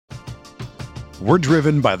We're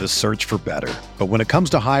driven by the search for better. But when it comes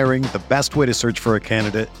to hiring, the best way to search for a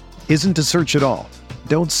candidate isn't to search at all.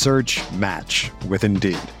 Don't search, match with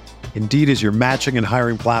Indeed. Indeed is your matching and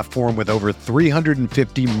hiring platform with over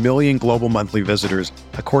 350 million global monthly visitors,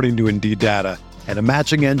 according to Indeed data, and a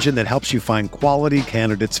matching engine that helps you find quality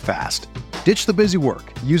candidates fast. Ditch the busy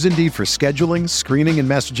work. Use Indeed for scheduling, screening, and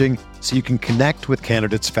messaging so you can connect with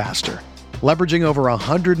candidates faster. Leveraging over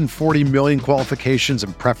 140 million qualifications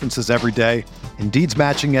and preferences every day, Indeed's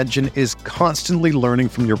matching engine is constantly learning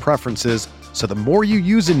from your preferences, so the more you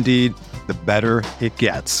use Indeed, the better it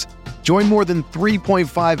gets. Join more than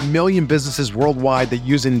 3.5 million businesses worldwide that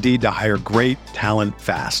use Indeed to hire great talent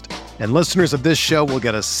fast. And listeners of this show will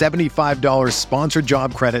get a $75 sponsored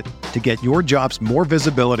job credit to get your jobs more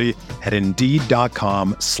visibility at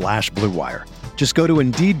Indeed.com/Blue Wire. Just go to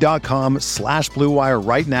Indeed.com/Blue Wire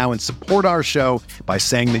right now and support our show by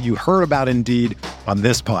saying that you heard about Indeed on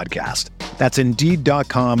this podcast. That's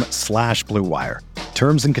Indeed.com/Blue Wire.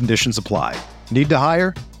 Terms and conditions apply. Need to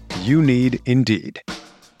hire? You need Indeed.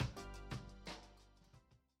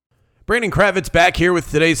 Brandon Kravitz back here with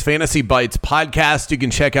today's Fantasy Bites podcast. You can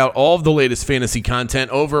check out all of the latest fantasy content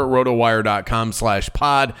over at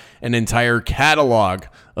rotowire.com/pod, an entire catalog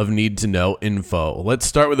of need-to-know info. Let's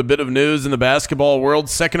start with a bit of news in the basketball world.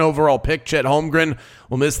 Second overall pick, Chet Holmgren,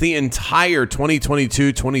 will miss the entire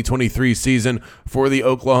 2022-2023 season for the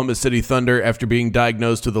Oklahoma City Thunder after being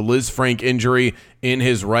diagnosed with a Lisfranc injury in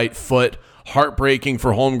his right foot. Heartbreaking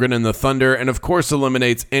for Holmgren and the Thunder, and of course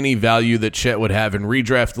eliminates any value that Chet would have in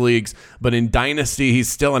redraft leagues. But in Dynasty, he's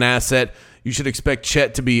still an asset. You should expect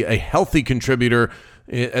Chet to be a healthy contributor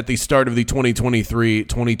at the start of the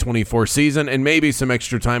 2023-2024 season, and maybe some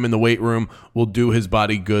extra time in the weight room will do his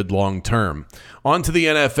body good long term. On to the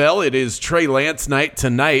NFL. It is Trey Lance night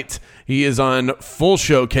tonight. He is on full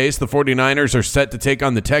showcase. The 49ers are set to take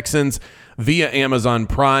on the Texans via Amazon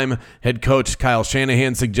Prime. Head coach Kyle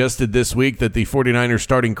Shanahan suggested this week that the 49ers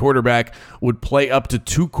starting quarterback would play up to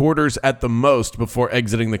 2 quarters at the most before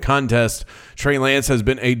exiting the contest. Trey Lance has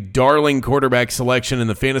been a darling quarterback selection in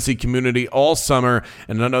the fantasy community all summer,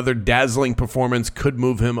 and another dazzling performance could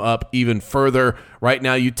move him up even further. Right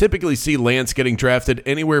now, you typically see Lance getting drafted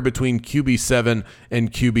anywhere between QB7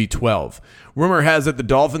 and QB12. Rumor has it the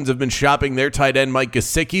Dolphins have been shopping their tight end Mike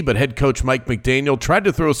Gesicki, but head coach Mike McDaniel tried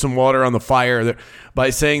to throw some water on the fire by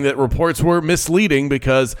saying that reports were misleading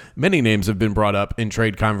because many names have been brought up in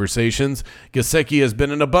trade conversations. Gesicki has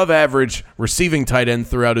been an above-average receiving tight end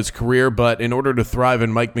throughout his career, but in order to thrive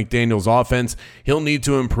in Mike McDaniel's offense, he'll need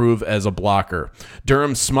to improve as a blocker.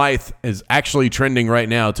 Durham Smythe is actually trending right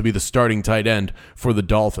now to be the starting tight end for the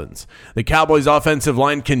Dolphins. The Cowboys' offensive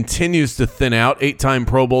line continues to thin out. 8-time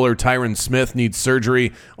Pro Bowler Tyron Smith needs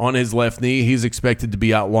surgery on his left knee. He's expected to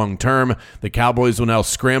be out long term. The Cowboys will now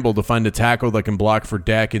scramble to find a tackle that can block for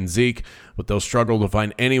Dak and Zeke, but they'll struggle to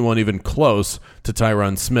find anyone even close to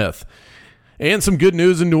Tyron Smith. And some good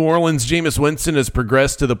news in New Orleans. Jameis Winston has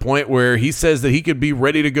progressed to the point where he says that he could be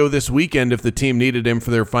ready to go this weekend if the team needed him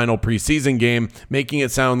for their final preseason game, making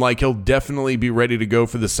it sound like he'll definitely be ready to go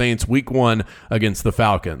for the Saints week 1 against the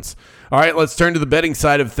Falcons. All right, let's turn to the betting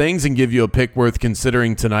side of things and give you a pick worth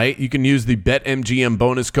considering tonight. You can use the BetMGM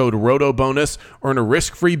bonus code ROTOBONUS, earn a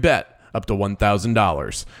risk-free bet up to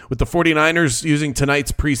 $1,000. With the 49ers using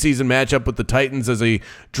tonight's preseason matchup with the Titans as a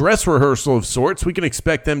dress rehearsal of sorts, we can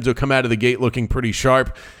expect them to come out of the gate looking pretty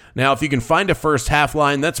sharp. Now, if you can find a first half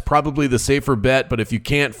line, that's probably the safer bet, but if you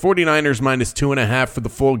can't, 49ers minus 2.5 for the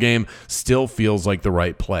full game still feels like the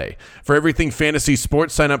right play. For everything fantasy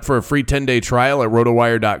sports, sign up for a free 10-day trial at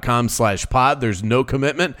rotowire.com/pod. There's no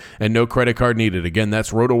commitment and no credit card needed. Again,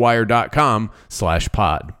 that's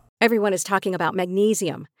rotowire.com/pod. Everyone is talking about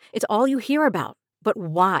magnesium. It's all you hear about. But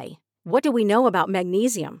why? What do we know about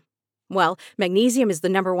magnesium? Well, magnesium is the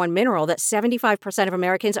number one mineral that 75% of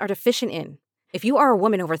Americans are deficient in. If you are a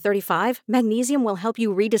woman over 35, magnesium will help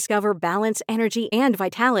you rediscover balance, energy, and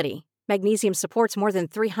vitality. Magnesium supports more than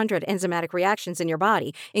 300 enzymatic reactions in your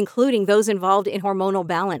body, including those involved in hormonal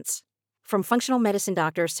balance. From functional medicine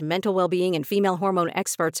doctors to mental well-being and female hormone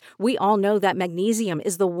experts, we all know that magnesium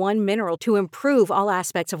is the one mineral to improve all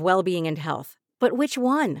aspects of well-being and health. But which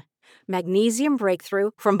one? Magnesium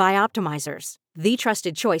Breakthrough from Bioptimizers, the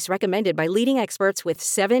trusted choice recommended by leading experts with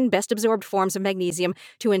 7 best-absorbed forms of magnesium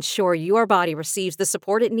to ensure your body receives the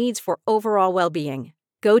support it needs for overall well-being.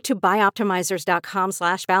 Go to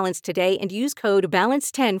bioptimizers.com/balance today and use code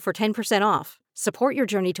BALANCE10 for 10% off. Support your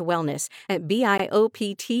journey to wellness at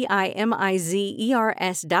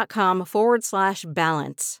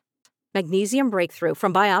bioptimizers.com/balance. Magnesium Breakthrough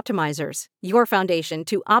from Bioptimizers, your foundation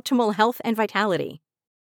to optimal health and vitality.